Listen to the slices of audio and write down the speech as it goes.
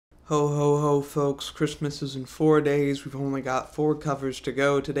Ho ho ho folks, Christmas is in 4 days, we've only got 4 covers to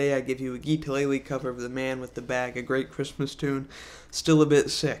go. Today I give you a Guitalele cover of The Man with the Bag, a great Christmas tune. Still a bit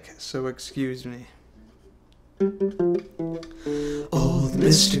sick, so excuse me. Old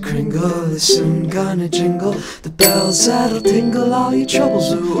Mr. Kringle is soon gonna jingle the bells that'll tingle all your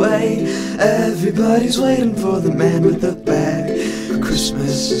troubles away. Everybody's waiting for the man with the bag.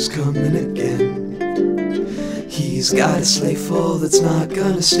 Christmas is coming again. He's got a sleigh full that's not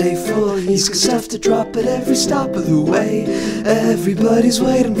gonna stay full. He's got stuff to drop at every stop of the way. Everybody's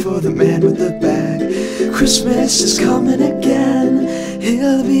waiting for the man with the bag. Christmas is coming again.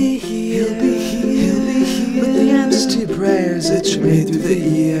 He'll be here, he'll be here, he'll be here with the answers to your prayers that you made through the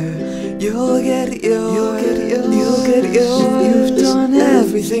year. You'll get yours, you'll get yours, you'll get yours. You've done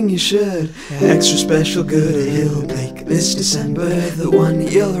everything you should. Extra special good he'll make this December the one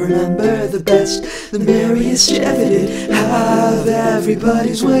you'll remember the best, the merriest you ever did have.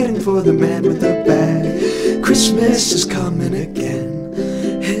 Everybody's waiting for the man with the bag. Christmas is coming again.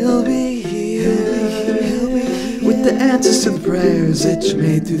 He'll be here, he'll be here with the answers to the prayers that you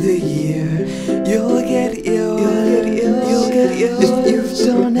made through the year. You'll get yours, you'll get yours, you'll get yours if you've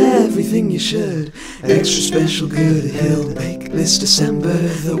done everything you should. Extra special good he'll make this December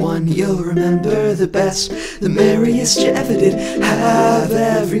the one you'll remember the best, the merriest you ever did have.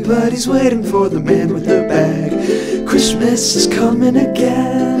 Everybody's waiting for the man with the bag. Christmas is coming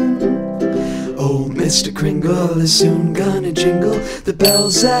again. Old Mr. Kringle is soon gonna jingle the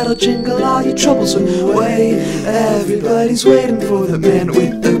bells that'll jingle all your troubles away. Everybody's waiting for the man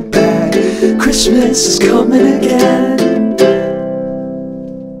with the bag. Christmas is coming again.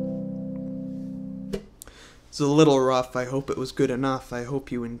 It's a little rough. I hope it was good enough. I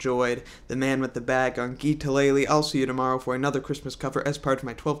hope you enjoyed The Man with the Bag on Guitalele. I'll see you tomorrow for another Christmas cover as part of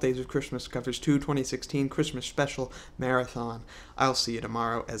my 12 Days of Christmas Covers 2 2016 Christmas Special Marathon. I'll see you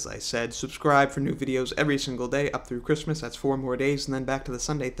tomorrow, as I said. Subscribe for new videos every single day up through Christmas. That's 4 more days, and then back to the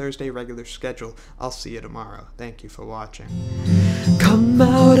Sunday, Thursday regular schedule. I'll see you tomorrow. Thank you for watching. Come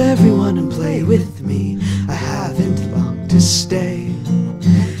out, everyone, and play with me. I haven't long to stay.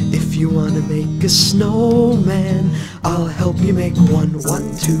 If you want to make a snowman, I'll help you make one.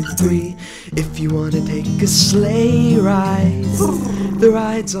 1, 2, 3. If you want to take a sleigh ride, the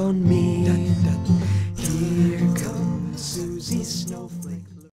ride's on me.